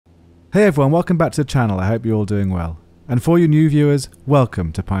Hey everyone, welcome back to the channel. I hope you're all doing well. And for you new viewers,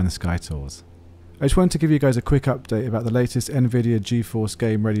 welcome to Pie in the Sky Tours. I just wanted to give you guys a quick update about the latest Nvidia GeForce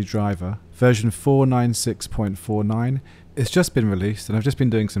Game Ready driver, version 496.49. It's just been released and I've just been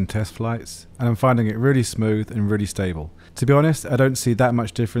doing some test flights and I'm finding it really smooth and really stable. To be honest, I don't see that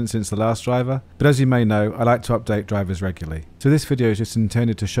much difference since the last driver, but as you may know, I like to update drivers regularly. So this video is just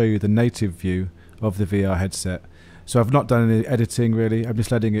intended to show you the native view of the VR headset. So I've not done any editing really, I'm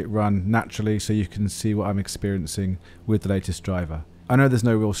just letting it run naturally so you can see what I'm experiencing with the latest driver. I know there's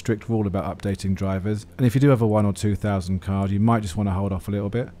no real strict rule about updating drivers, and if you do have a 1,000 or 2,000 card, you might just want to hold off a little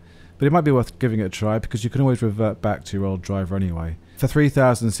bit. But it might be worth giving it a try because you can always revert back to your old driver anyway. For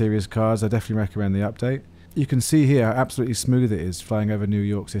 3,000 series cards, I definitely recommend the update. You can see here how absolutely smooth it is flying over New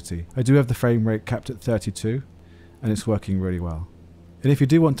York City. I do have the frame rate capped at 32, and it's working really well. And if you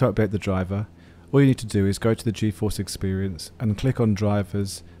do want to update the driver, all you need to do is go to the GeForce experience and click on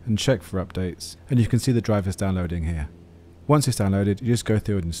drivers and check for updates, and you can see the drivers downloading here. Once it's downloaded, you just go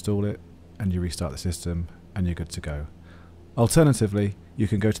through and install it and you restart the system and you're good to go. Alternatively, you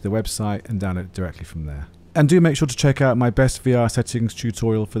can go to the website and download it directly from there. And do make sure to check out my best VR settings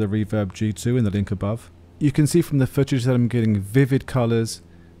tutorial for the Reverb G2 in the link above. You can see from the footage that I'm getting vivid colours,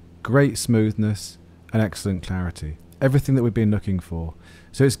 great smoothness and excellent clarity. Everything that we've been looking for.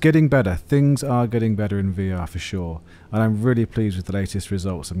 So it's getting better. Things are getting better in VR for sure. And I'm really pleased with the latest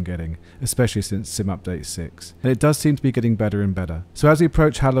results I'm getting, especially since Sim Update 6. And it does seem to be getting better and better. So as we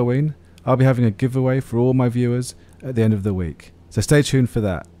approach Halloween, I'll be having a giveaway for all my viewers at the end of the week. So stay tuned for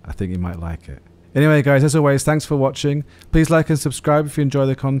that. I think you might like it. Anyway guys, as always, thanks for watching. Please like and subscribe if you enjoy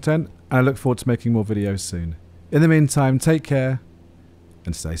the content. And I look forward to making more videos soon. In the meantime, take care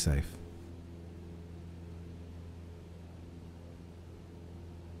and stay safe.